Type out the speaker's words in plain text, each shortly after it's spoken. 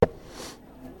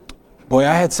Boy,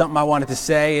 I had something I wanted to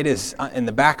say. It is in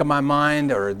the back of my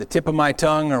mind or the tip of my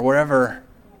tongue or wherever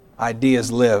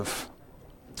ideas live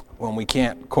when we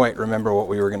can't quite remember what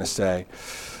we were going to say.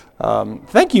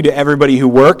 Thank you to everybody who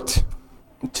worked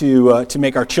to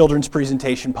make our children's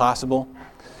presentation possible.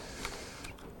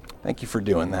 Thank you for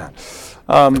doing that.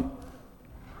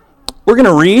 We're going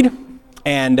to read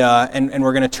and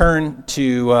we're going to turn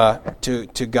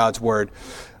to God's Word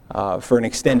for an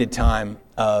extended time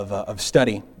of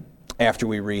study after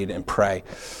we read and pray.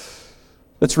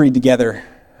 Let's read together,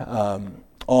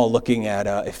 all looking at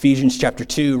Ephesians chapter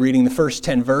 2, reading the first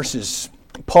 10 verses.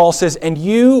 Paul says, "And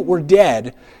you were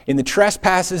dead in the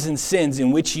trespasses and sins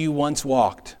in which you once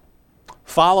walked,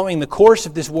 following the course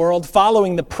of this world,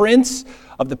 following the prince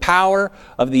of the power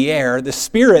of the air, the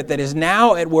spirit that is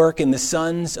now at work in the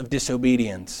sons of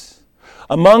disobedience,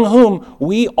 among whom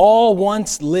we all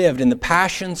once lived in the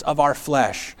passions of our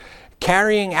flesh,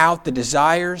 carrying out the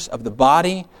desires of the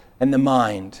body and the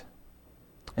mind,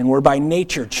 and were by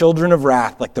nature children of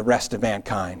wrath like the rest of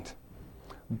mankind.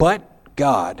 But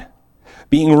God,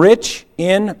 being rich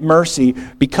in mercy,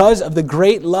 because of the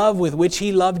great love with which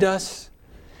He loved us,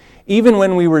 even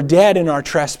when we were dead in our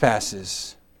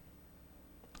trespasses,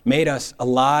 made us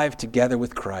alive together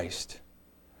with Christ.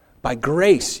 By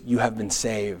grace you have been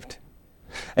saved,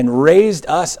 and raised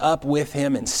us up with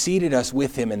Him and seated us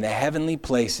with Him in the heavenly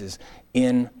places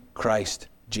in Christ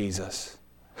Jesus,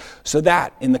 so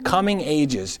that in the coming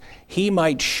ages He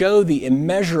might show the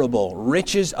immeasurable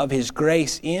riches of His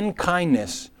grace in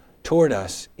kindness toward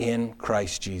us in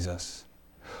Christ Jesus.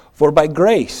 For by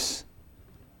grace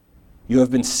you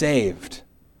have been saved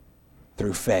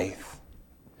through faith,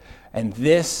 and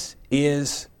this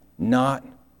is not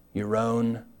your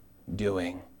own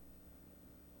doing.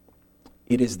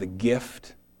 It is the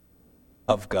gift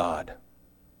of God,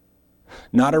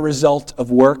 not a result of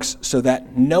works, so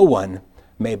that no one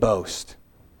may boast.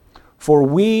 For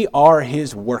we are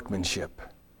His workmanship,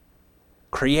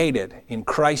 created in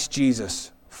Christ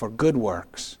Jesus for good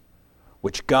works,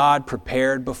 which God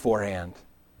prepared beforehand,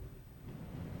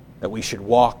 that we should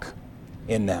walk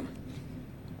in them."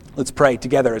 Let's pray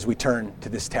together as we turn to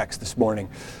this text this morning.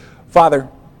 Father,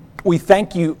 we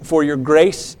thank You for Your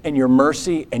grace and Your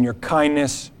mercy and Your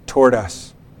kindness toward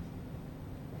us.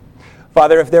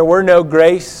 Father, if there were no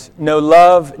grace, no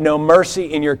love, no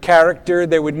mercy in Your character,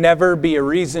 there would never be a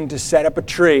reason to set up a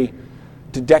tree,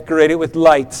 to decorate it with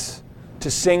lights,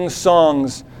 to sing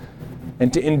songs,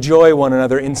 and to enjoy one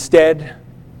another. Instead,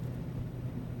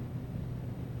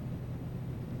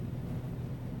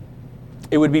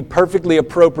 it would be perfectly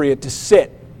appropriate to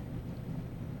sit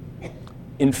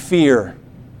in fear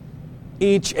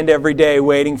each and every day,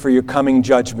 waiting for Your coming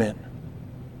judgment.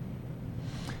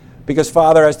 Because,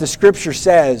 Father, as the Scripture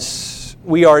says,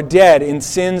 we are dead in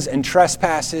sins and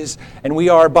trespasses, and we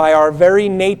are by our very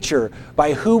nature,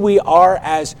 by who we are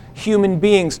as human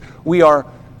beings, we are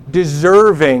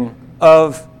deserving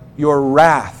of Your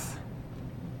wrath.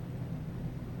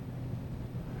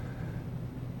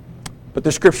 But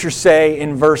the Scriptures say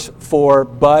in verse 4,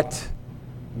 "But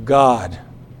God."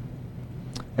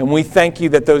 And we thank You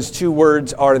that those two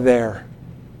words are there.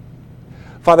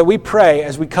 Father, we pray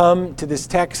as we come to this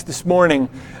text this morning,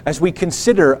 as we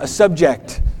consider a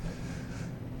subject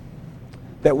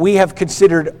that we have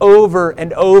considered over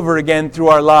and over again through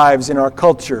our lives in our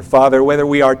culture, Father, whether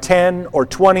we are 10 or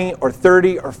 20 or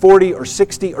 30 or 40 or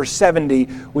 60 or 70,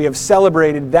 we have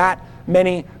celebrated that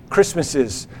many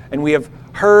Christmases, and we have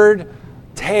heard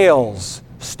tales,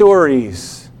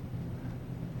 stories.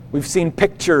 We've seen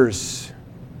pictures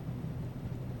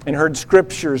and heard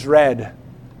scriptures read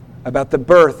about the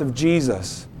birth of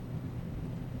Jesus.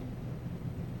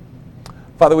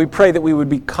 Father, we pray that we would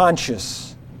be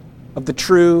conscious of the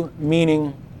true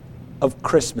meaning of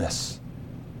Christmas,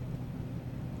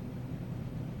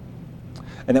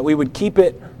 and that we would keep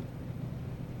it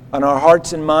on our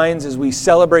hearts and minds as we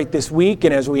celebrate this week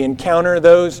and as we encounter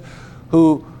those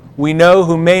who we know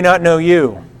who may not know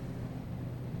You,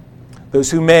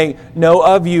 those who may know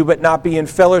of You but not be in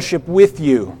fellowship with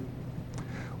You.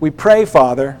 We pray,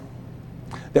 Father,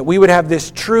 that we would have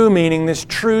this true meaning, this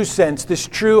true sense, this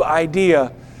true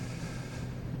idea.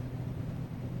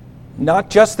 Not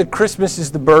just that Christmas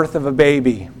is the birth of a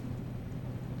baby,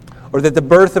 or that the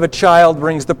birth of a child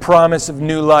brings the promise of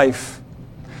new life,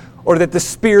 or that the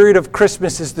spirit of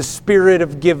Christmas is the spirit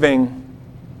of giving,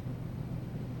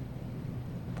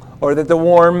 or that the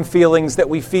warm feelings that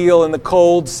we feel in the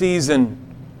cold season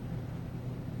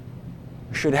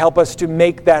should help us to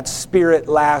make that spirit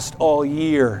last all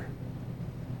year.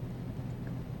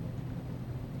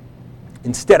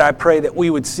 Instead, I pray that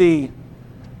we would see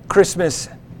Christmas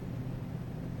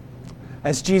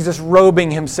as Jesus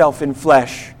robing himself in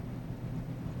flesh,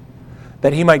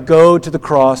 that he might go to the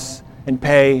cross and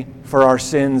pay for our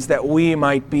sins, that we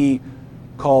might be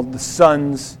called the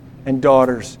sons and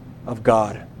daughters of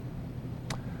God.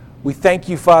 We thank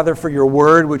you, Father, for your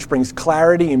word, which brings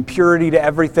clarity and purity to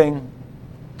everything.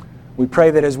 We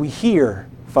pray that as we hear,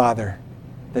 Father,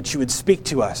 that you would speak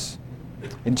to us.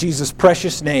 In Jesus'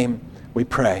 precious name we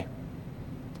pray.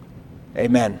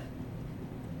 Amen.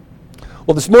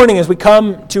 Well, this morning as we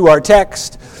come to our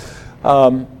text,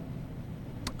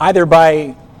 either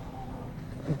by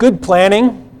good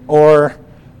planning or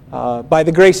by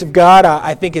the grace of God,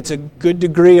 I think it's a good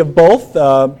degree of both,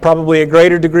 probably a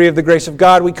greater degree of the grace of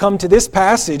God. We come to this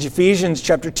passage, Ephesians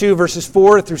chapter 2, verses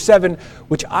 4 through 7,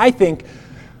 which I think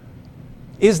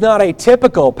is not a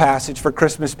typical passage for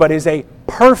Christmas, but is a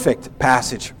perfect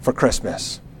passage for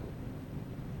Christmas.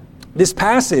 This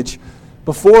passage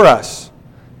before us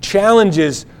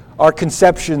challenges our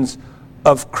conceptions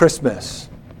of Christmas.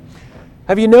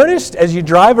 Have you noticed as you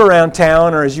drive around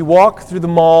town, or as you walk through the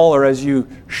mall, or as you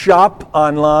shop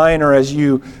online, or as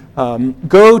you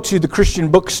go to the Christian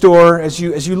bookstore, as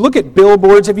you look at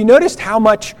billboards, have you noticed how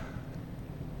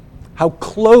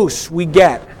close we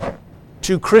get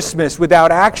to Christmas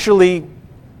without actually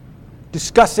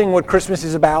discussing what Christmas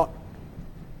is about?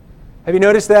 Have you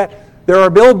noticed that? There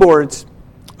are billboards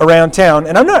around town,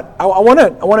 and I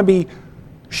want to be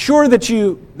sure that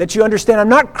you understand. I'm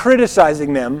not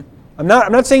criticizing them. I'm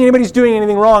not saying anybody's doing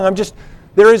anything wrong.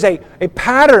 There is a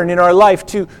pattern in our life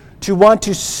to want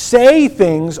to say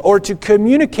things or to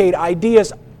communicate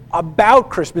ideas about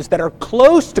Christmas that are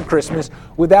close to Christmas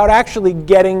without actually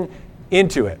getting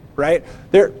into it, right?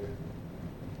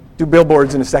 Do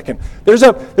billboards in a second. There's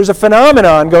a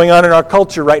phenomenon going on in our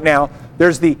culture right now.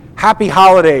 There's the Happy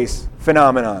Holidays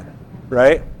phenomenon,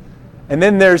 right? And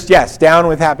then there's, yes, down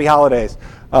with Happy Holidays.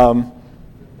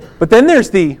 But then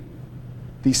there's the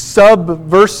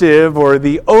subversive or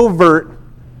the overt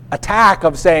attack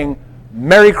of saying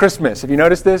Merry Christmas. Have you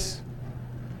noticed this?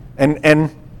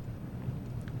 And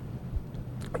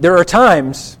there are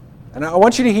times, and I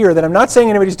want you to hear that I'm not saying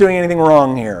anybody's doing anything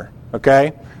wrong here,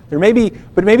 okay? But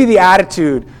maybe the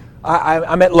attitude,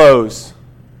 I'm at Lowe's,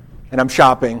 and I'm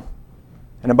shopping,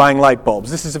 and I'm buying light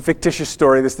bulbs. This is a fictitious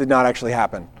story. This did not actually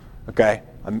happen, okay?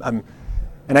 And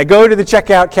I go to the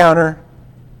checkout counter,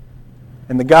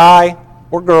 and the guy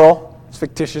or girl, it's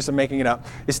fictitious, I'm making it up,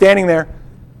 is standing there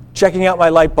checking out my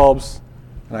light bulbs,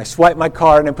 and I swipe my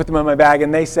card, and I put them in my bag,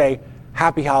 and they say,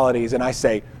 Happy Holidays, and I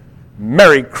say,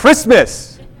 Merry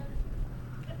Christmas!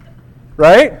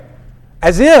 Right?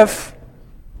 As if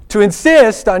to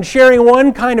insist on sharing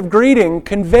one kind of greeting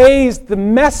conveys the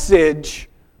message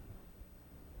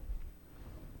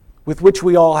with which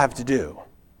we all have to do.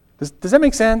 Does that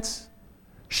make sense?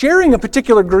 Sharing a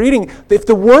particular greeting, if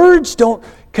the words don't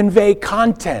convey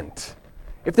content,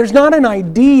 if there's not an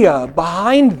idea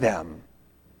behind them,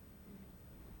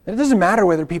 then it doesn't matter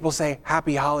whether people say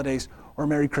Happy Holidays or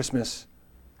Merry Christmas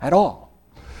at all.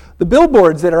 The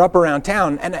billboards that are up around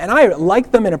town, and I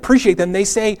like them and appreciate them, they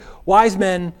say, wise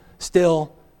men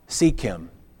still seek him.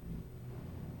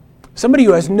 Somebody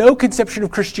who has no conception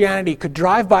of Christianity could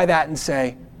drive by that and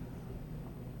say,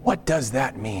 what does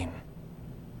that mean?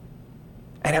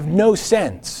 And have no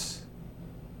sense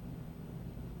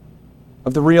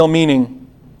of the real meaning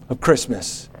of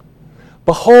Christmas.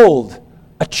 Behold,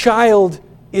 a child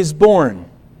is born.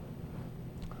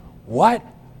 What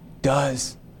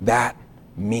does that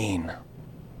mean?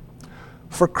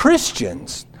 For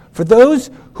Christians, for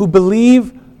those who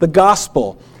believe the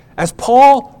gospel, as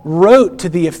Paul wrote to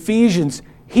the Ephesians,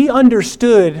 he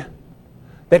understood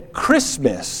that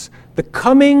Christmas, the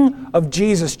coming of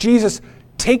Jesus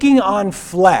taking on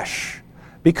flesh,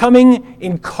 becoming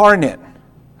incarnate,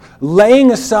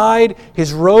 laying aside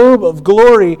his robe of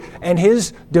glory and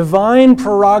his divine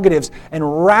prerogatives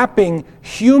and wrapping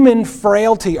human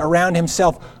frailty around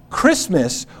himself,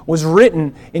 Christmas was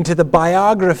written into the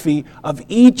biography of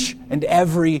each and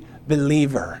every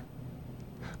believer.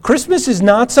 Christmas is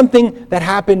not something that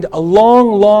happened a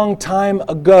long, long time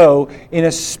ago in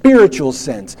a spiritual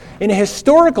sense. In a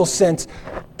historical sense,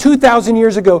 2,000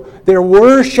 years ago, there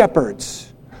were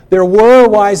shepherds. There were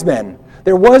wise men.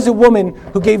 There was a woman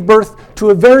who gave birth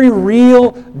to a very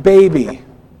real baby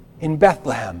in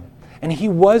Bethlehem. And he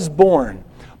was born.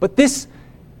 But this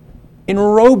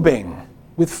enrobing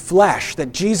with flesh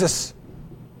that Jesus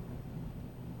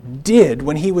did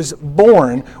when he was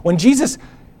born, when Jesus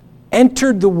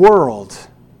entered the world,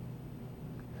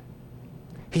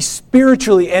 he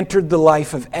spiritually entered the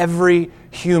life of every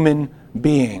human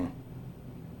being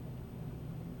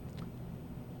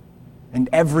and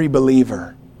every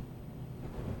believer.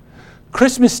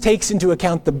 Christmas takes into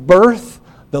account the birth,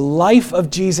 the life of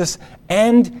Jesus,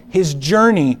 and his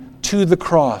journey to the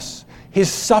cross,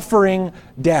 his suffering,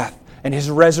 death, and his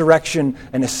resurrection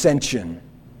and ascension.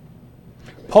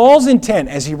 Paul's intent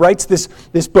as he writes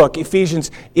this book,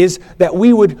 Ephesians, is that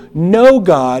we would know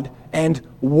God and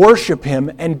worship him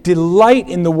and delight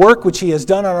in the work which he has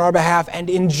done on our behalf and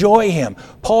enjoy him.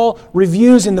 Paul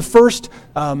reviews in the first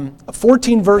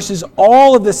 14 verses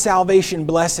all of the salvation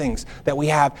blessings that we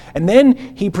have. And then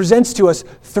he presents to us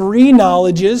three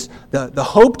knowledges: the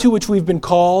hope to which we've been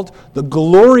called, the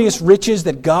glorious riches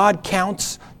that God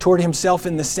counts toward himself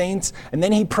in the saints, and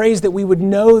then he prays that we would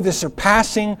know the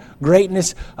surpassing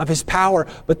greatness of his power.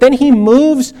 But then he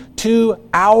moves to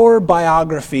our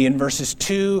biography in verses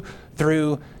 2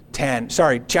 through 10.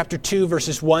 Chapter 2,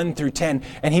 verses 1 through 10.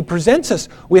 And he presents us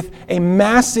with a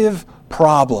massive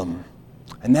problem.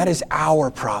 And that is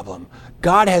our problem.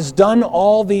 God has done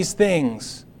all these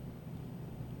things.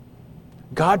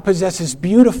 God possesses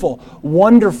beautiful,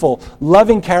 wonderful,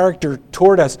 loving character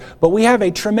toward us. But we have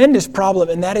a tremendous problem,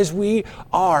 and that is we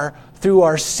are, through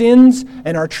our sins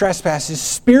and our trespasses,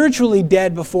 spiritually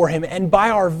dead before him. And by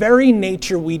our very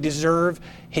nature, we deserve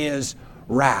his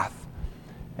wrath.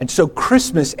 And so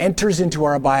Christmas enters into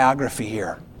our biography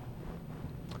here.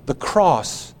 The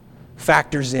cross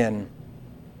factors in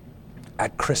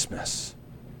at Christmas.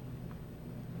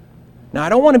 Now, I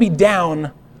don't want to be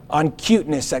down on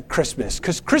cuteness at Christmas,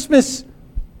 because Christmas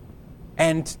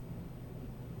and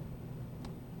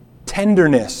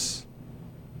tenderness,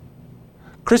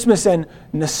 Christmas and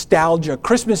nostalgia,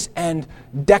 Christmas and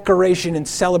decoration and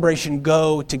celebration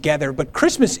go together. But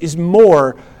Christmas is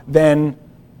more than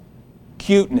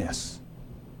cuteness.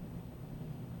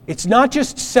 It's not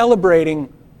just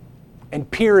celebrating and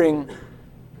peering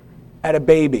at a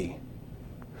baby.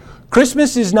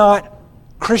 Christmas is not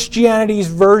Christianity's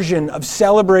version of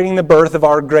celebrating the birth of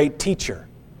our great teacher.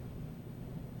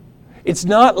 It's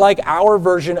not like our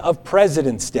version of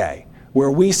President's Day, where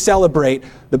we celebrate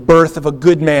the birth of a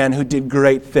good man who did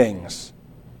great things.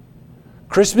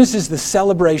 Christmas is the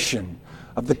celebration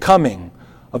of the coming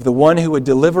of the one who would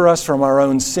deliver us from our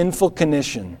own sinful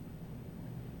condition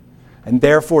and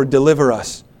therefore deliver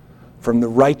us from the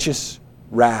righteous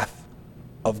wrath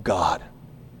of God.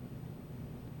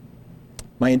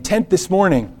 My intent this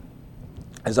morning,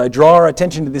 as I draw our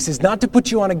attention to this, is not to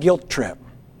put you on a guilt trip,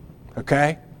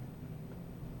 okay?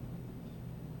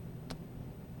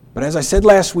 But as I said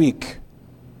last week,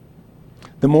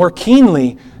 the more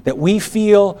keenly that we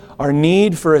feel our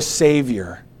need for a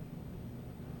Savior,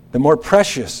 the more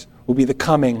precious will be the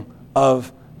coming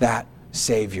of that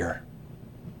Savior.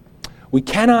 We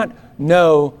cannot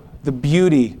know the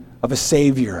beauty of a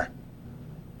Savior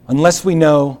unless we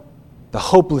know the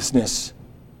hopelessness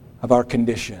of our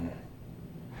condition.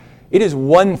 It is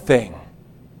one thing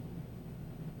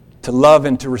to love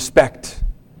and to respect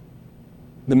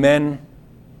the men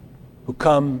who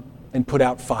come and put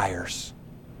out fires.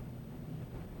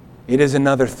 It is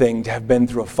another thing to have been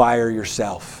through a fire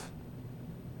yourself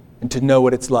and to know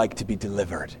what it's like to be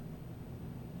delivered.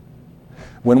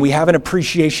 When we have an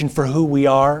appreciation for who we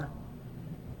are,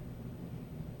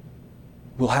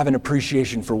 we'll have an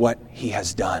appreciation for what He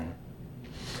has done.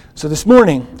 So this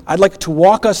morning, I'd like to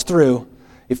walk us through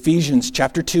Ephesians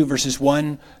chapter 2, verses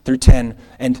 1 through 10,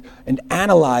 and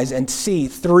analyze and see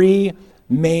three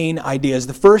main ideas.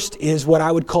 The first is what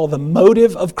I would call the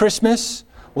motive of Christmas.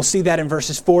 We'll see that in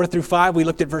verses 4 through 5. We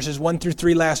looked at verses 1 through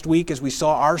 3 last week as we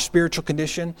saw our spiritual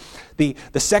condition. The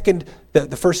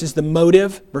first is the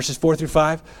motive, verses 4 through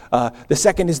 5. The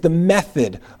second is the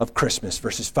method of Christmas,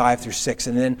 verses 5 through 6.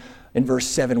 And then in verse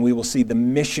 7, we will see the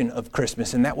mission of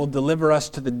Christmas, and that will deliver us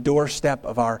to the doorstep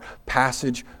of our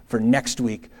passage for next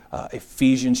week,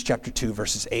 Ephesians chapter 2,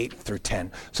 verses 8 through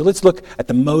 10. So let's look at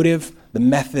the motive, the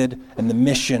method, and the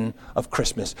mission of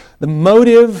Christmas. The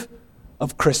motive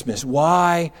of Christmas.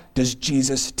 Why does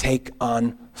Jesus take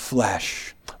on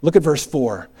flesh? Look at verse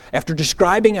 4. After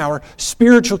describing our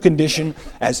spiritual condition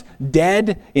as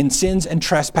dead in sins and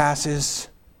trespasses,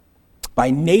 by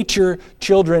nature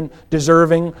children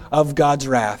deserving of God's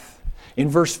wrath, in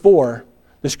verse 4,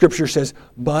 the scripture says,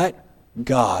 but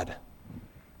God.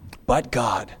 But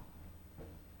God.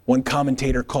 One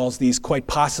commentator calls these quite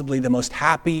possibly the most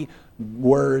happy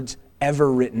words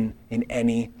ever written in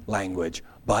any language.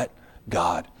 But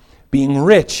God, being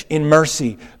rich in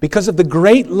mercy, because of the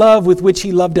great love with which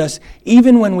He loved us,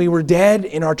 even when we were dead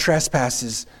in our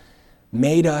trespasses,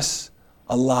 made us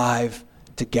alive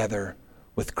together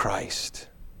with Christ.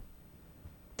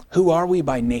 Who are we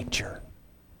by nature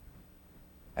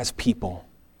as people?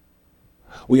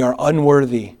 We are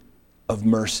unworthy of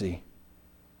mercy.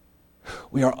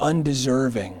 We are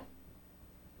undeserving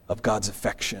of God's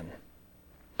affection.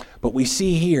 But we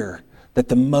see here that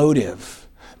the motive,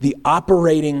 the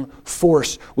operating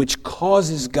force which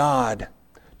causes God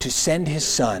to send his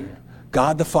Son,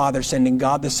 God the Father sending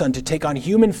God the Son to take on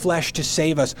human flesh to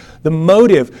save us, the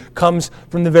motive comes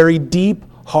from the very deep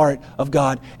heart of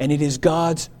God. And it is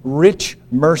God's rich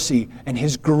mercy and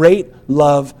his great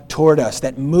love toward us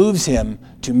that moves him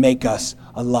to make us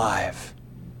alive.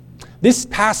 This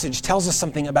passage tells us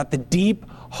something about the deep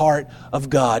heart of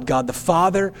God. God the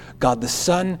Father, God the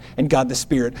Son, and God the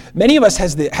Spirit. Many of us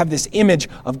have this image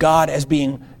of God as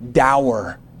being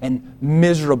dour and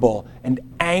miserable and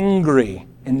angry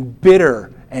and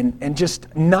bitter and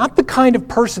just not the kind of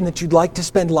person that you'd like to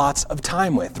spend lots of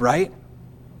time with, right?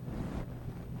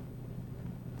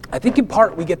 I think in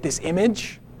part we get this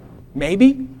image,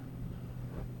 maybe,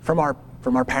 from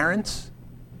our parents,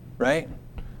 right?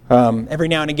 Every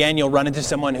now and again you'll run into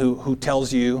someone who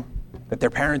tells you that their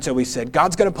parents always said,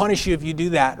 God's going to punish you if you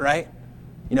do that, right?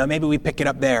 Maybe we pick it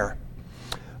up there.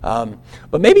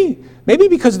 But maybe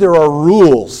because there are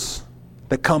rules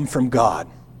that come from God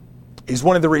is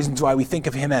one of the reasons why we think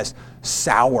of him as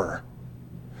sour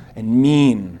and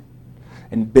mean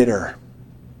and bitter.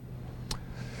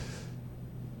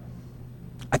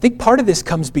 I think part of this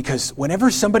comes because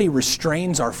whenever somebody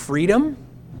restrains our freedom,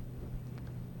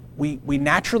 we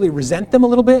naturally resent them a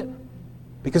little bit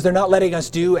because they're not letting us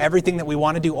do everything that we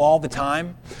want to do all the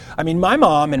time. I mean, my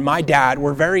mom and my dad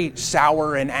were very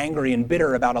sour and angry and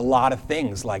bitter about a lot of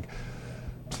things, like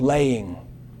playing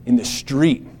in the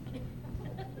street.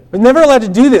 I was never allowed to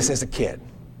do this as a kid,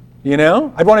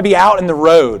 I'd want to be out in the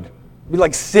road, be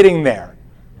like sitting there.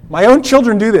 My own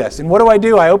children do this, and what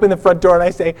do? I open the front door and I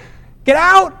say, get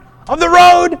out of the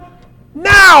road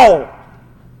now!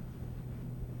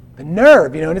 The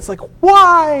nerve, and it's like,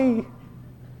 why?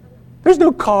 There's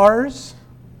no cars.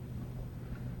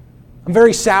 I'm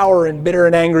very sour and bitter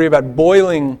and angry about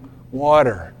boiling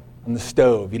water on the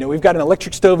stove. We've got an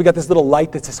electric stove. We've got this little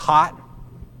light that says hot.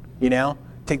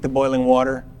 Take the boiling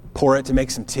water, pour it to make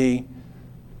some tea,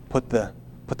 put the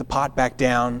pot back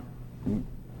down.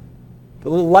 The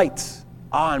little light's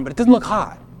on, but it doesn't look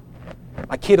hot.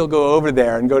 My kid will go over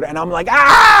there and I'm like,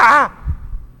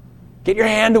 get your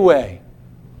hand away.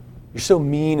 You're so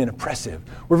mean and oppressive.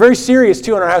 We're very serious,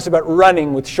 too, in our house about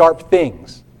running with sharp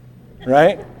things,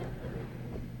 right?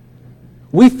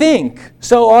 We think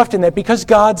so often that because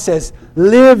God says,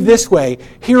 live this way,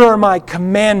 here are my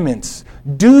commandments,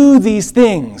 do these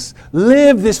things,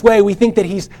 live this way, we think that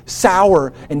he's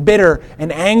sour and bitter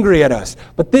and angry at us.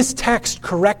 But this text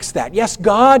corrects that. Yes,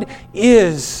 God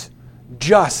is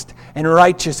just and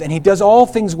righteous, and he does all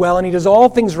things well, and he does all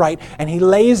things right, and he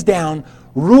lays down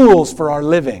rules for our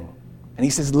living. And he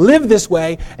says, live this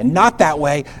way and not that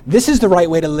way. This is the right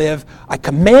way to live. I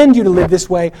command you to live this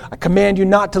way. I command you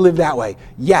not to live that way.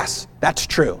 Yes, that's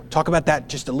true. Talk about that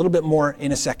just a little bit more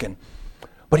in a second.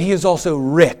 But he is also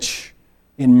rich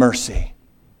in mercy.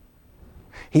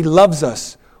 He loves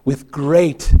us with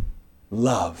great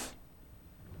love.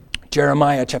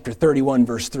 Jeremiah chapter 31,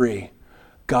 verse 3,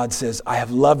 God says, I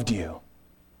have loved you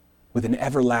with an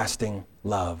everlasting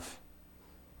love.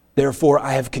 Therefore,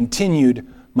 I have continued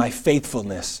my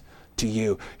faithfulness to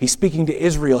you. He's speaking to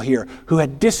Israel here, who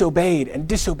had disobeyed and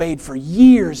disobeyed for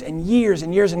years and years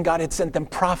and years, and God had sent them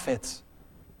prophets.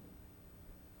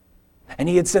 And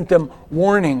he had sent them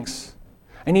warnings.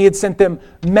 And he had sent them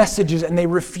messages, and they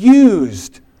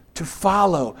refused to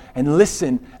follow and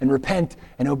listen and repent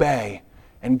and obey.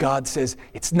 And God says,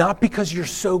 it's not because you're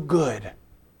so good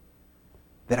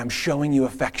that I'm showing you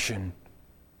affection.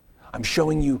 I'm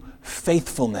showing you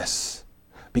faithfulness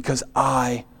because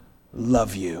I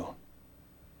love you.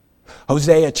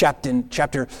 Hosea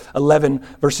chapter 11,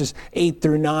 verses 8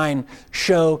 through 9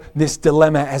 show this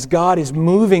dilemma. As God is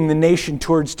moving the nation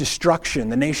towards destruction,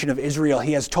 the nation of Israel,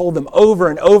 he has told them over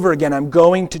and over again, I'm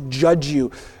going to judge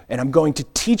you, and I'm going to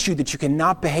teach you that you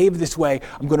cannot behave this way.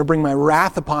 I'm going to bring my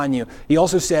wrath upon you. He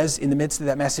also says, in the midst of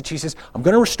that message, he says, I'm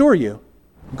going to restore you.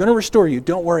 I'm going to restore you,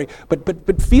 don't worry.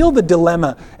 But feel the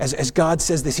dilemma as God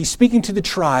says this. He's speaking to the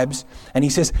tribes, and he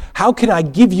says, how can I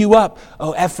give you up,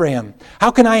 O Ephraim?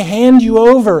 How can I hand you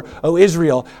over, O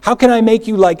Israel? How can I make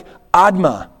you like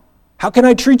Admah? How can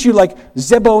I treat you like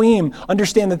Zeboim?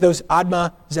 Understand that those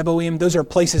Admah, Zeboim, those are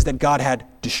places that God had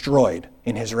destroyed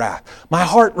in his wrath. My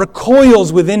heart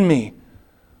recoils within me.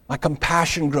 My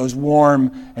compassion grows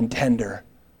warm and tender.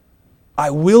 I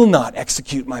will not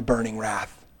execute my burning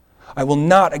wrath. I will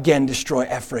not again destroy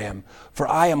Ephraim, for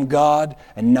I am God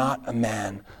and not a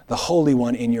man, the Holy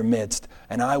One in your midst,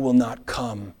 and I will not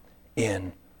come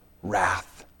in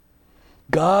wrath.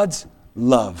 God's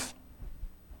love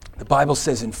The Bible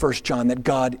says in 1 John that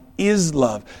God is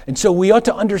love. And so we ought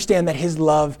to understand that his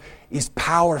love is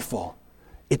powerful.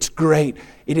 It's great.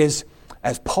 It is,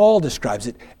 as Paul describes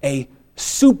it, a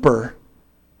super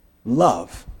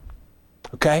love.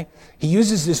 Okay? He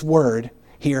uses this word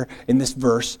here in this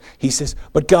verse. He says,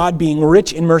 but God being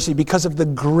rich in mercy because of the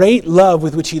great love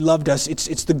with which he loved us.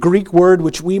 It's the Greek word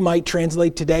which we might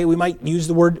translate today. We might use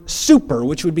the word super,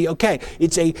 which would be okay.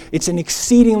 It's an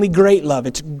exceedingly great love.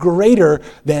 It's greater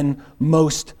than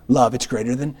most love. It's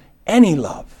greater than any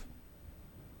love.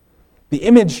 The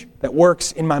image that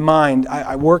works in my mind,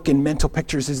 I work in mental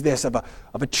pictures, is this of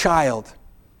a child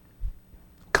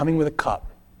coming with a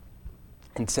cup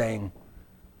and saying,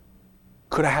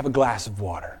 could I have a glass of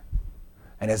water?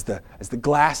 And as the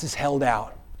glass is held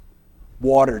out,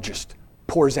 water just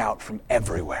pours out from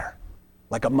everywhere,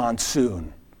 like a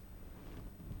monsoon,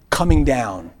 coming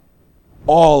down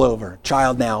all over.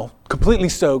 Child now, completely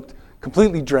soaked,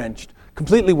 completely drenched,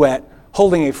 completely wet,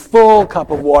 holding a full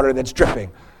cup of water that's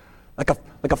dripping, like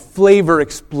a flavor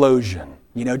explosion,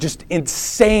 just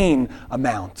insane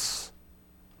amounts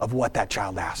of what that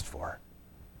child asked for.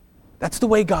 That's the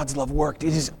way God's love worked.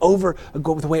 It is over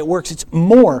the way it works. It's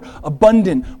more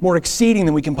abundant, more exceeding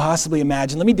than we can possibly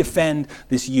imagine. Let me defend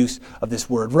this use of this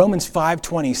word. Romans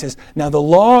 5:20 says, now the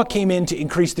law came in to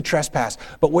increase the trespass,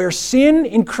 but where sin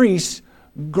increased,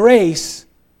 grace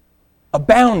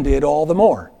abounded all the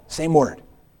more. Same word.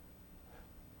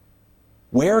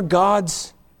 Where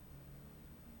God's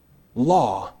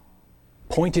law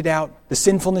pointed out the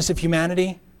sinfulness of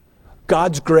humanity,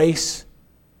 God's grace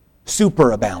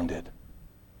superabounded.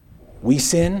 We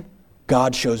sin,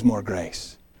 God shows more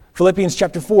grace. Philippians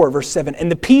chapter 4, verse 7,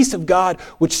 and the peace of God,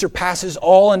 which surpasses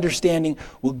all understanding,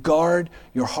 will guard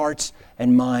your hearts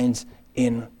and minds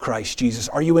in Christ Jesus.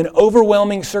 Are you in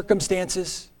overwhelming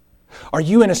circumstances? Are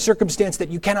you in a circumstance that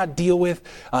you cannot deal with?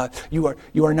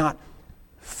 You are not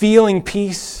feeling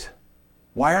peace.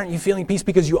 Why aren't you feeling peace?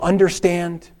 Because you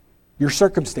understand your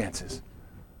circumstances.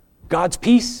 God's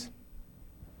peace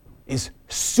is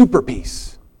super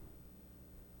peace.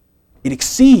 It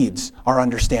exceeds our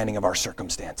understanding of our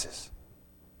circumstances.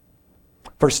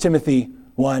 1 Timothy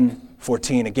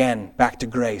 1:14, again, back to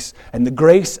grace. And the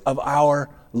grace of our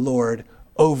Lord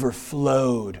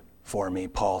overflowed for me,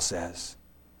 Paul says,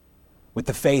 with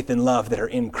the faith and love that are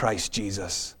in Christ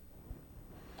Jesus.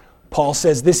 Paul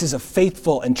says this is a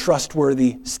faithful and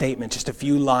trustworthy statement just a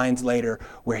few lines later,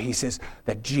 where he says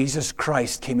that Jesus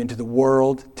Christ came into the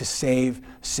world to save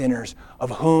sinners, of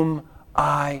whom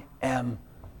I am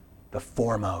the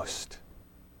foremost.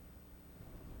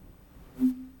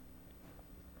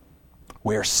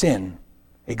 Where sin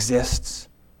exists,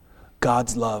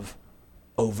 God's love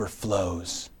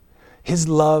overflows. His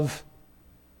love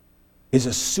is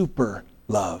a super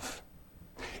love.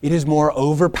 It is more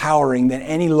overpowering than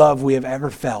any love we have ever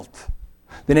felt,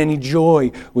 than any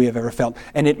joy we have ever felt.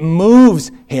 And it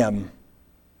moves him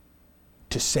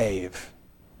to save.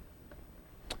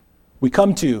 We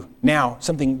come to now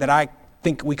something that I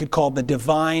think we could call the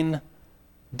divine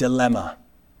dilemma.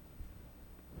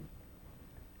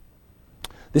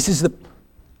 This is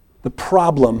the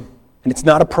problem, and it's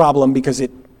not a problem because it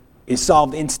is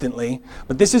solved instantly,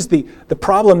 but this is the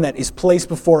problem that is placed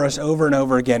before us over and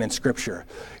over again in Scripture.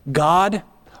 God,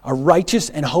 a righteous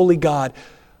and holy God,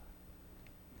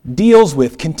 deals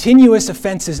with continuous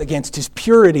offenses against his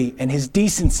purity and his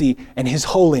decency and his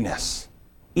holiness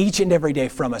each and every day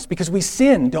from us, because we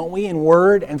sin, don't we, in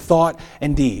word and thought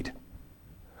and deed.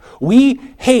 We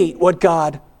hate what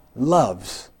God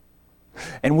loves,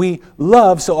 and we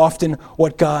love so often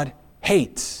what God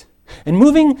hates. And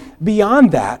moving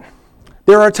beyond that,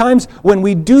 there are times when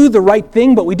we do the right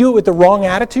thing, but we do it with the wrong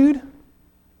attitude,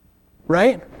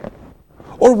 right?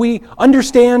 Or we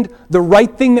understand the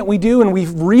right thing that we do, and we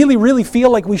really, really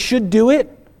feel like we should do it,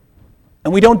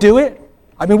 and we don't do it.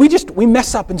 I mean, we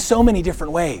mess up in so many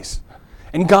different ways.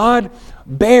 And God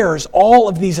bears all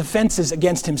of these offenses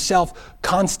against himself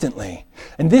constantly.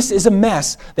 And this is a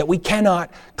mess that we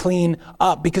cannot clean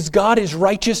up, because God is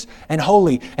righteous and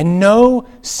holy, and no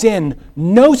sin,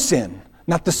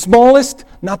 not the smallest,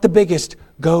 not the biggest,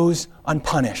 goes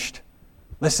unpunished.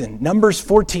 Listen, Numbers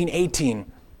 14:18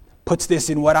 puts this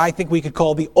in what I think we could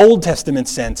call the Old Testament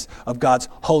sense of God's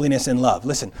holiness and love.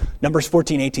 Listen, Numbers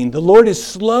 14:18. The Lord is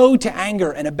slow to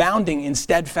anger and abounding in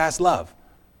steadfast love.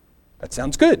 That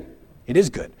sounds good. It is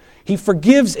good. He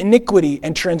forgives iniquity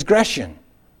and transgression.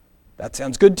 That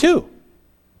sounds good too.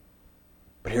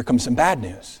 But here comes some bad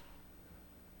news.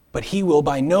 But he will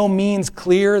by no means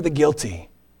clear the guilty,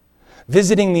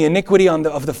 visiting the iniquity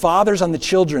of the fathers on the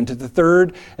children to the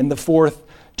third and the fourth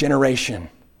generation.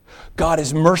 God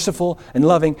is merciful and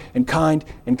loving and kind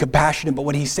and compassionate, but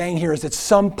what he's saying here is at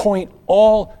some point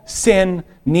all sin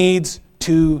needs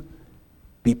to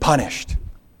be punished.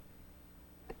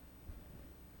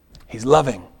 He's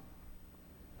loving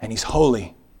and he's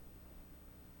holy.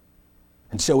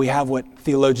 And so we have what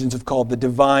theologians have called the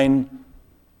divine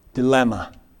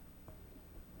dilemma.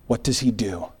 What does he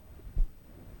do?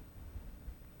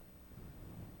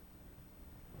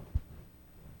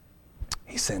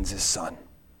 He sends his son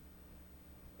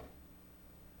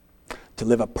to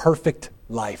live a perfect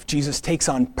life. Jesus takes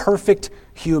on perfect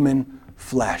human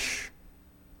flesh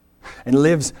and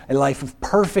lives a life of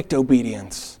perfect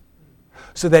obedience,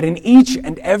 so that in each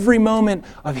and every moment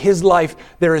of his life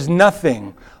there is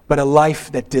nothing but a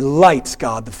life that delights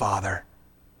God the Father.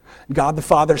 God the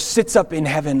Father sits up in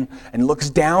heaven and looks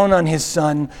down on his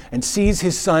Son and sees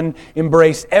his Son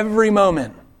embrace every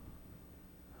moment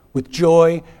with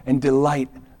joy and delight,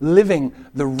 living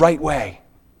the right way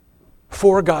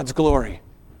for God's glory.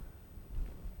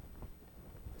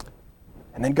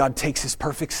 And then God takes his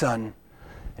perfect Son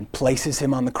and places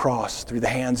him on the cross through the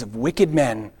hands of wicked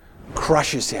men,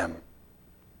 crushes him,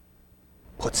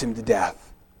 puts him to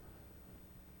death.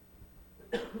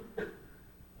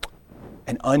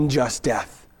 An unjust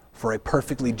death for a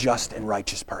perfectly just and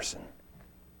righteous person.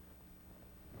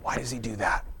 Why does he do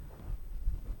that?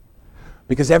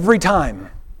 Because every time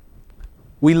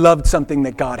we loved something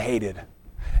that God hated,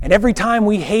 and every time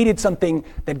we hated something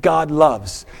that God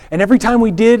loves, and every time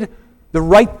we did the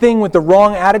right thing with the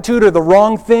wrong attitude, or the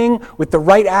wrong thing with the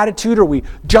right attitude, or we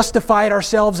justified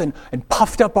ourselves and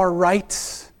puffed up our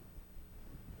rights,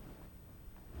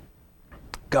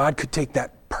 God could take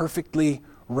that perfectly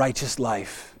righteous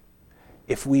life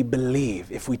if we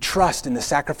believe, if we trust in the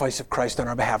sacrifice of Christ on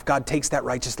our behalf. God takes that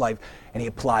righteous life and he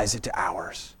applies it to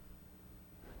ours.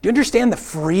 Do you understand the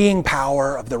freeing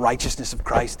power of the righteousness of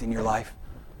Christ in your life?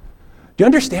 Do you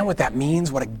understand what that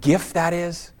means? What a gift that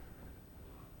is?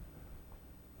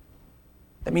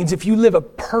 That means if you live a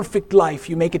perfect life,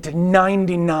 you make it to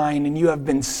 99 and you have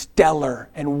been stellar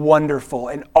and wonderful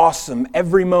and awesome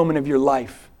every moment of your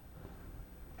life,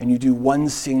 and you do one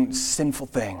sinful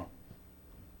thing,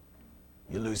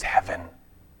 you lose heaven.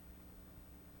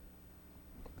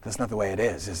 That's not the way it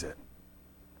is it?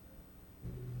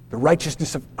 The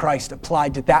righteousness of Christ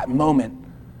applied to that moment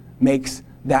makes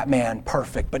that man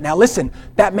perfect. But now listen,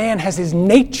 that man has his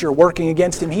nature working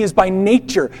against him. He is by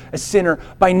nature a sinner,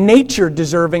 by nature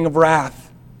deserving of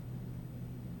wrath.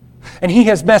 And he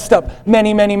has messed up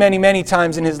many, many, many, many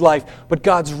times in his life. But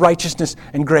God's righteousness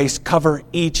and grace cover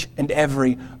each and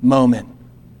every moment.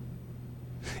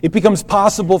 It becomes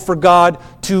possible for God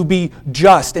to be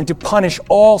just and to punish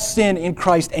all sin in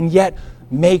Christ and yet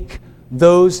make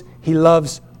those he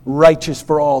loves righteous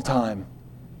for all time.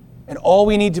 And all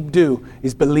we need to do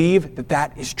is believe that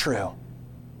that is true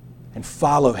and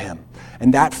follow him.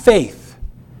 And that faith,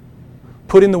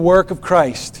 put in the work of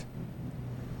Christ,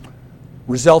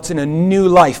 results in a new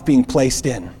life being placed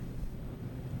in.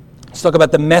 Let's talk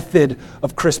about the method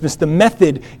of Christmas. The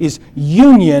method is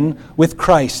union with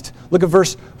Christ. Look at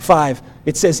verse 5.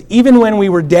 It says, even when we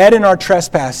were dead in our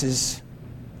trespasses,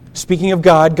 speaking of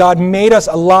God, God made us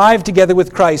alive together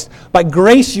with Christ. By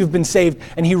grace you've been saved,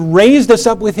 and he raised us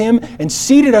up with him and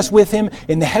seated us with him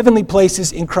in the heavenly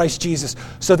places in Christ Jesus,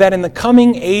 so that in the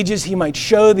coming ages he might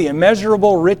show the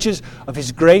immeasurable riches of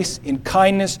his grace in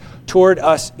kindness toward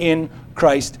us in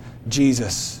Christ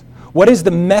Jesus. What is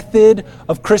the method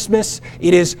of Christmas?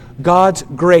 It is God's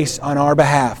grace on our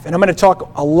behalf. And I'm going to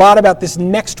talk a lot about this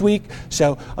next week,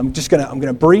 so I'm going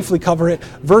to briefly cover it.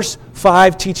 Verse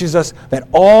 5 teaches us that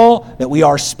all that we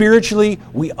are spiritually,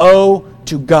 we owe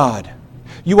to God.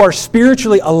 You are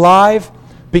spiritually alive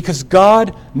because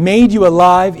God made you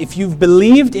alive. If you've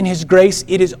believed in his grace,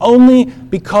 it is only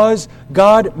because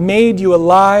God made you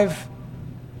alive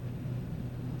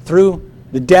through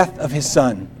the death of his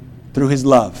Son, through his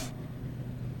love.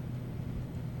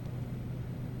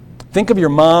 Think of your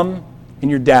mom and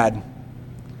your dad.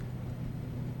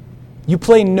 You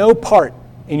play no part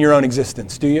in your own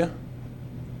existence, do you?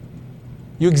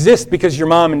 You exist because your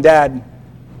mom and dad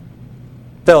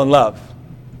fell in love.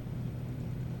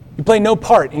 You play no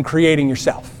part in creating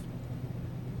yourself.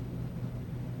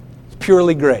 It's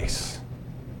purely grace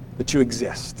that you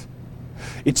exist.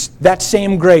 It's that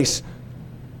same grace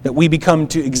that we become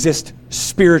to exist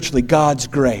spiritually, God's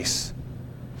grace.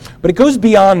 But it goes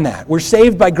beyond that. We're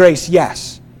saved by grace,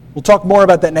 yes. We'll talk more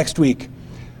about that next week.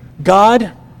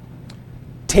 God,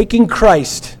 taking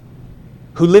Christ,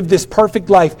 who lived this perfect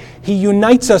life, he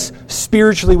unites us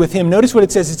spiritually with him. Notice what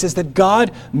it says. It says that God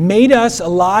made us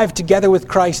alive together with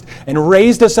Christ and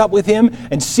raised us up with him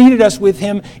and seated us with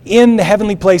him in the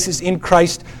heavenly places in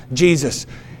Christ Jesus.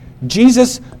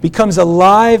 Jesus becomes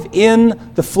alive in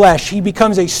the flesh. He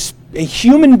becomes a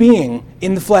human being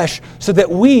in the flesh so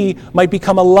that we might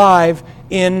become alive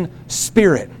in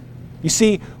spirit. You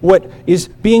see, what is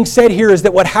being said here is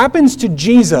that what happens to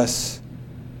Jesus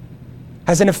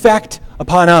has an effect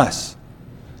upon us.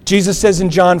 Jesus says in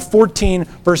John 14,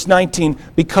 verse 19,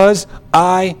 "Because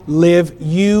I live,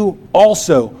 you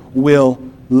also will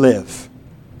live."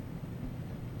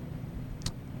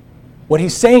 What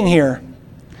he's saying here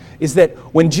is that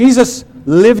when Jesus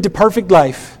lived a perfect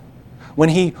life, when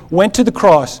he went to the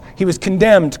cross, he was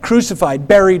condemned, crucified,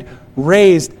 buried,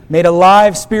 raised, made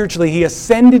alive spiritually. He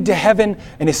ascended to heaven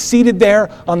and is seated there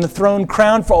on the throne,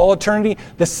 crowned for all eternity.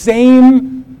 The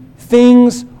same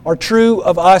things are true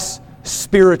of us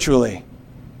spiritually.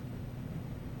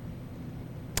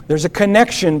 There's a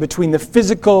connection between the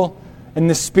physical and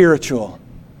the spiritual.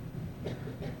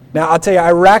 Now, I'll tell you,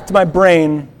 I racked my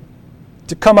brain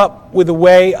to come up with a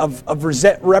way of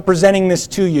representing this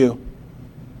to you.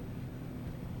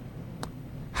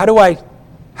 How do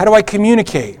I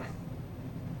communicate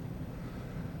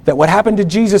that what happened to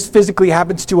Jesus physically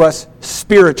happens to us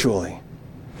spiritually?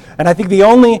 And I think the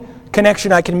only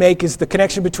connection I can make is the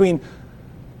connection between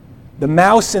the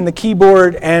mouse and the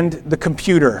keyboard and the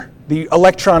computer, the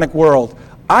electronic world.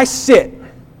 I sit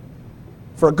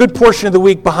for a good portion of the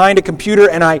week behind a computer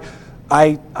and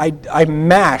I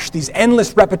mash these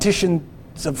endless repetitions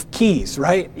of keys,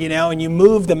 right? And you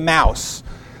move the mouse.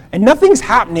 And nothing's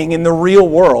happening in the real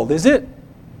world, is it?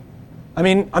 I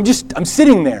mean, I'm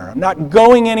sitting there. I'm not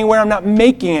going anywhere. I'm not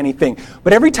making anything.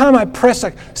 But every time I press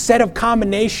a set of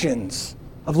combinations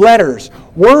of letters,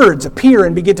 words appear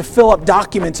and begin to fill up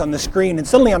documents on the screen. And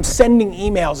suddenly I'm sending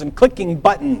emails and clicking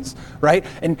buttons, right?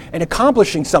 And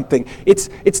accomplishing something.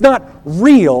 It's not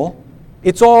real.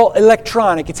 It's all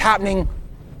electronic. It's happening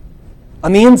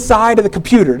on the inside of the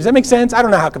computer. Does that make sense? I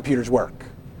don't know how computers work.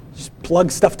 Just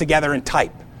plug stuff together and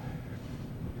type.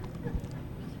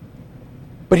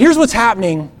 But here's what's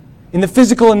happening in the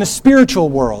physical and the spiritual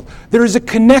world. There is a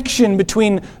connection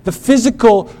between the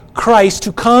physical Christ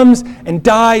who comes and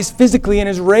dies physically and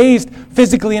is raised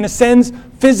physically and ascends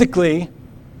physically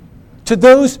to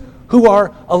those who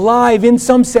are alive in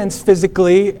some sense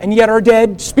physically and yet are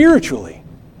dead spiritually.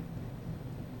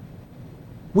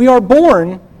 We are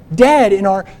born dead in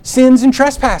our sins and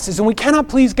trespasses, and we cannot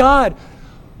please God.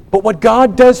 But what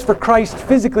God does for Christ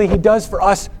physically, he does for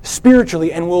us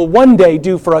spiritually and will one day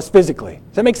do for us physically.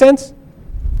 Does that make sense?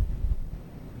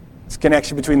 It's a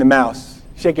connection between the mouse.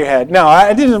 Shake your head. No,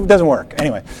 it doesn't work.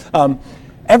 Anyway,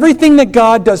 everything that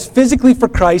God does physically for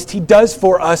Christ, he does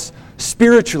for us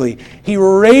spiritually. He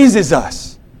raises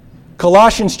us.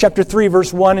 Colossians chapter 3,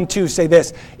 verse 1 and 2 say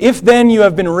this: "If then you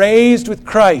have been raised with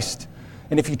Christ,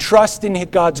 and if you trust in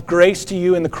God's grace to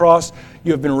you in the cross,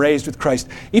 you have been raised with Christ."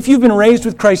 If you've been raised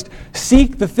with Christ,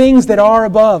 seek the things that are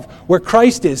above, where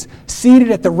Christ is,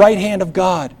 seated at the right hand of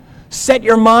God. Set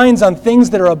your minds on things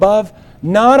that are above,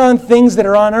 not on things that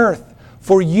are on earth.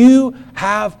 For you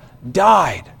have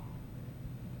died.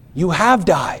 You have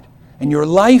died, and your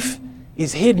life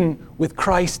is hidden with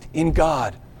Christ in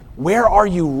God. Where are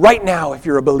you right now if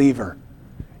you're a believer?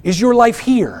 Is your life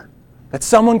here that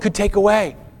someone could take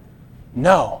away?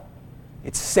 No,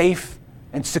 it's safe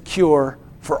and secure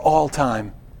for all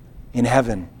time in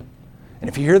heaven. And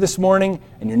if you're here this morning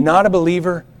and you're not a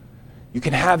believer, you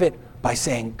can have it by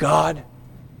saying, "God,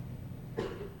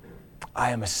 I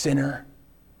am a sinner.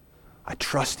 I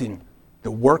trust in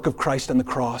the work of Christ on the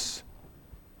cross.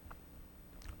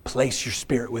 Place your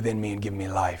Spirit within me and give me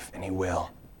life," and he will.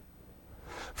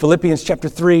 Philippians chapter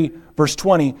 3, verse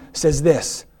 20 says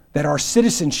this, that our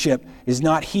citizenship is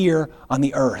not here on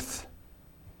the earth.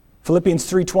 Philippians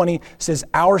 3:20 says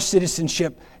our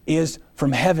citizenship is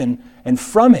from heaven, and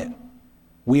from it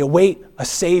we await a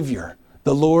Savior,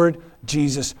 the Lord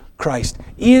Jesus Christ.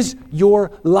 Is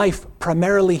your life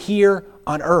primarily here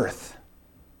on earth?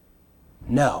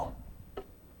 No.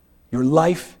 Your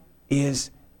life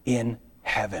is in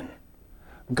heaven.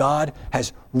 God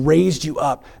has raised you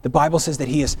up. The Bible says that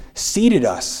he has seated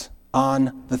us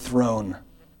on the throne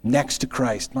next to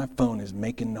Christ. My phone is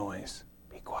making noise.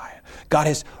 Quiet. God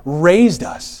has raised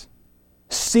us,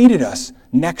 seated us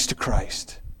next to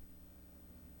Christ.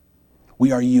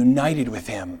 We are united with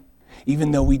him,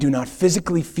 even though we do not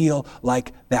physically feel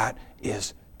like that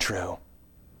is true.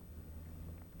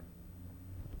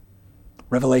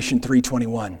 Revelation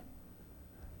 3:21.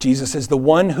 Jesus says, the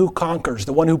one who conquers,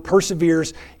 the one who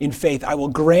perseveres in faith, I will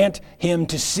grant him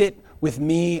to sit with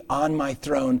me on my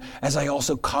throne, as I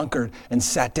also conquered and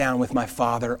sat down with my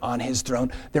Father on his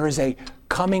throne. There is a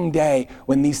coming day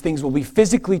when these things will be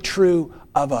physically true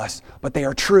of us, but they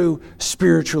are true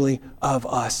spiritually of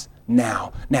us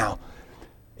now. Now,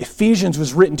 Ephesians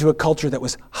was written to a culture that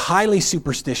was highly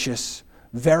superstitious,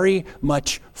 very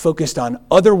much focused on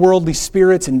otherworldly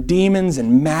spirits and demons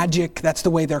and magic. That's the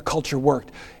way their culture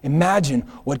worked. Imagine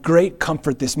what great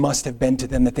comfort this must have been to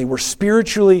them, that they were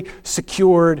spiritually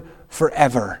secured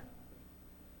forever,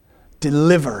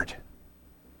 delivered,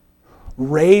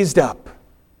 raised up,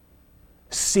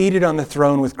 seated on the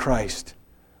throne with Christ,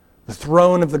 the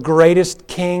throne of the greatest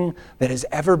king that has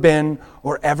ever been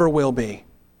or ever will be.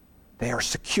 They are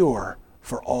secure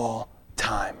for all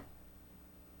time.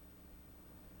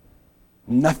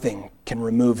 Nothing can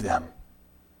remove them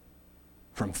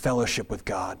from fellowship with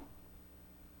God.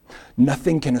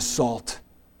 Nothing can assault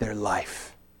their life.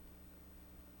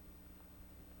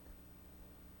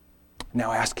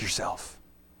 Now ask yourself,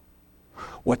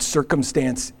 what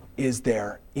circumstance is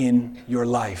there in your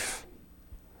life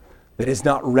that is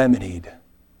not remedied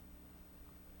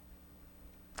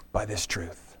by this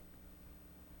truth?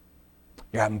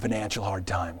 You're having financial hard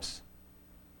times.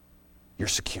 You're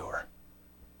secure.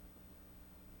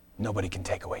 Nobody can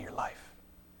take away your life.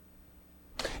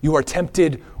 You are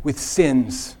tempted with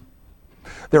sins.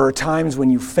 There are times when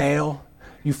you fail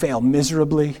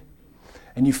miserably,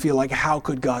 and you feel like, how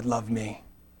could God love me?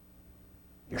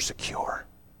 You're secure,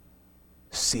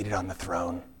 seated on the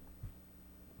throne.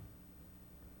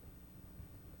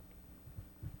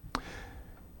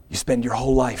 You spend your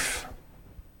whole life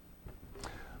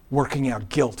working out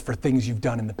guilt for things you've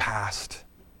done in the past.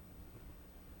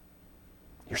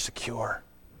 You're secure.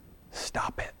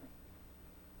 Stop it.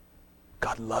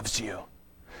 God loves you,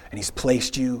 and he's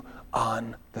placed you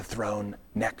on the throne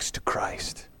next to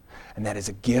Christ. And that is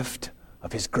a gift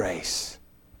of his grace,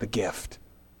 the gift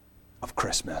of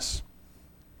Christmas.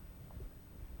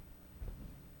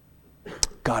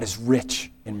 God is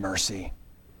rich in mercy.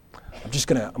 I'm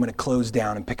going to close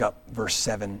down and pick up verse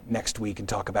 7 next week and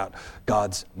talk about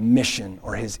God's mission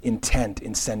or his intent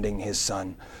in sending his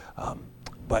son.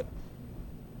 But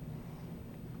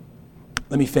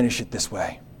let me finish it this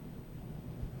way.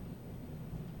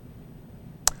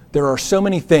 There are so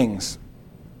many things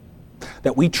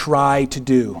that we try to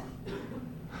do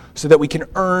so that we can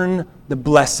earn the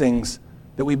blessings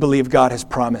that we believe God has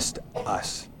promised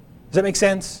us. Does that make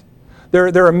sense?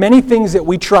 There are many things that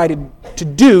we try to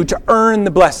do to earn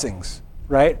the blessings,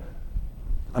 right?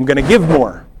 I'm going to give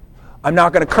more. I'm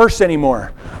not going to curse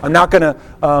anymore. I'm not going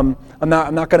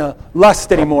to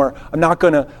lust anymore. I'm not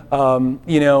going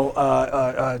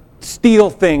to steal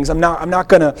things. I'm not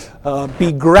going to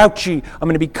be grouchy. I'm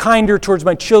going to be kinder towards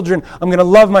my children. I'm going to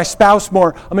love my spouse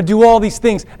more. I'm going to do all these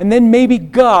things, and then maybe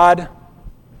God,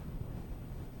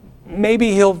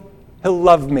 maybe he'll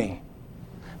love me.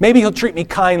 Maybe he'll treat me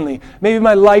kindly. Maybe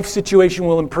my life situation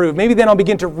will improve. Maybe then I'll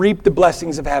begin to reap the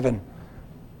blessings of heaven.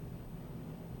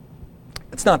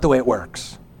 It's not the way it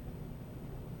works.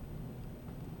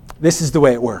 This is the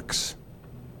way it works.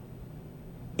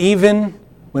 Even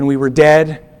when we were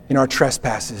dead in our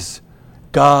trespasses,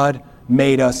 God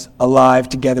made us alive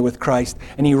together with Christ,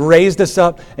 and he raised us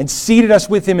up and seated us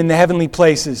with him in the heavenly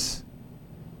places.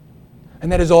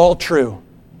 And that is all true.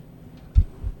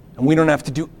 And we don't have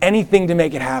to do anything to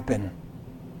make it happen.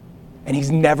 And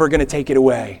he's never going to take it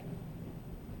away.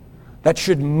 That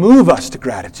should move us to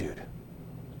gratitude.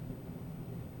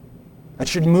 That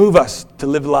should move us to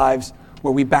live lives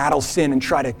where we battle sin and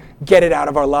try to get it out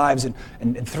of our lives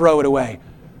and throw it away.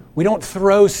 We don't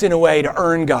throw sin away to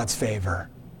earn God's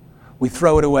favor. We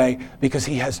throw it away because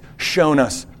he has shown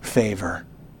us favor.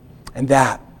 And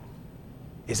that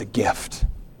is a gift.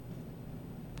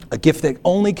 A gift that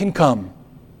only can come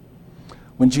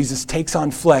when Jesus takes on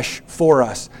flesh for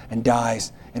us and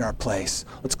dies in our place.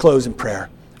 Let's close in prayer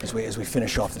as we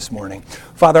finish off this morning.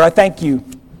 Father, I thank you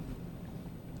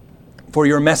for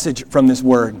your message from this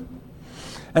word.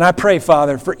 And I pray,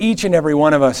 Father, for each and every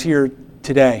one of us here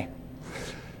today.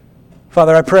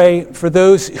 Father, I pray for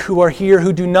those who are here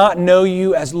who do not know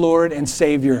you as Lord and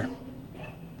Savior.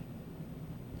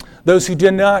 Those who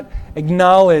do not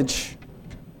acknowledge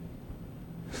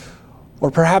or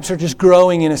perhaps are just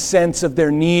growing in a sense of their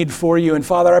need for you. And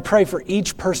Father, I pray for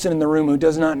each person in the room who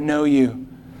does not know you,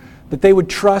 that they would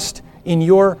trust in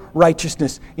your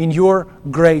righteousness, in your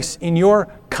grace, in your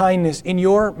kindness, in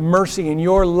your mercy, in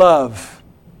your love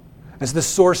as the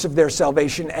source of their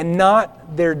salvation and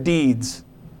not their deeds.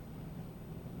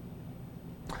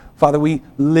 Father, we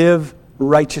live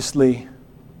righteously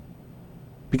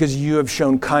because you have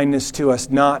shown kindness to us,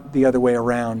 not the other way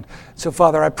around. So,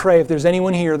 Father, I pray if there's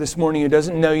anyone here this morning who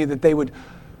doesn't know you, that they would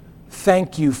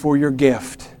thank you for your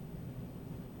gift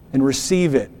and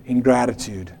receive it in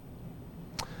gratitude.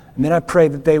 And then I pray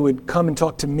that they would come and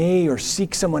talk to me or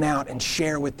seek someone out and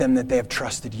share with them that they have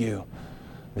trusted you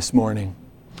this morning.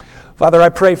 Father, I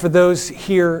pray for those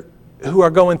here who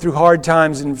are going through hard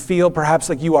times and feel perhaps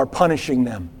like you are punishing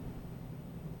them.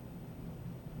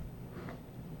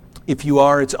 If you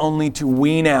are, it's only to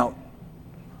wean out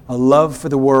a love for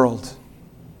the world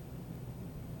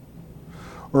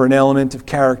or an element of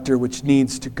character which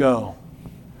needs to go.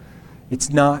 It's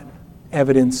not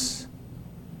evidence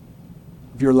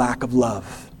of your lack of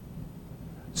love.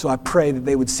 So I pray that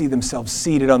they would see themselves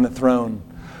seated on the throne.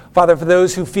 Father, for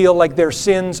those who feel like their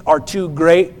sins are too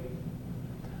great,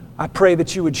 I pray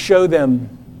that you would show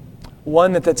them,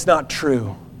 one, that that's not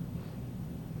true.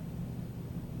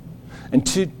 And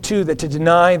two, that to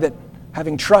deny that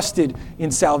having trusted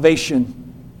in salvation,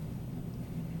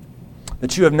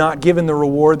 that you have not given the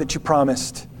reward that you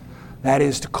promised. That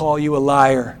is to call you a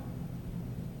liar.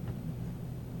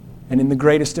 And in the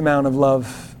greatest amount of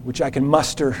love which I can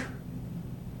muster,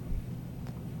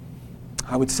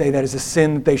 I would say that is a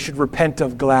sin that they should repent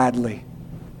of gladly.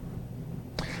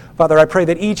 Father, I pray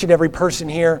that each and every person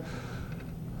here,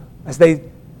 as they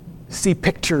see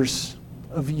pictures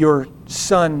of your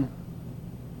Son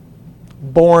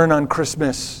born on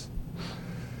Christmas,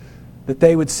 that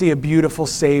they would see a beautiful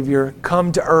Savior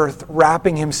come to earth,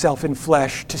 wrapping himself in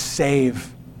flesh to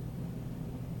save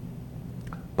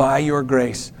by your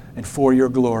grace and for your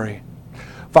glory.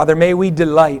 Father, may we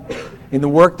delight in the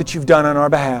work that you've done on our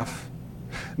behalf.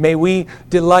 May we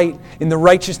delight in the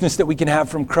righteousness that we can have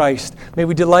from Christ. May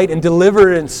we delight in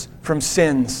deliverance from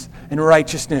sins and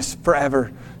righteousness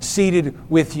forever, seated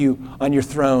with you on your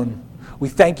throne. We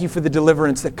thank you for the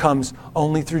deliverance that comes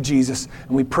only through Jesus,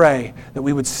 and we pray that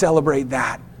we would celebrate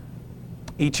that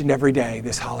each and every day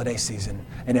this holiday season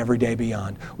and every day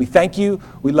beyond. We thank you,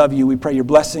 we love you, we pray your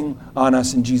blessing on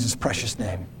us in Jesus' precious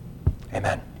name.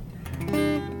 Amen.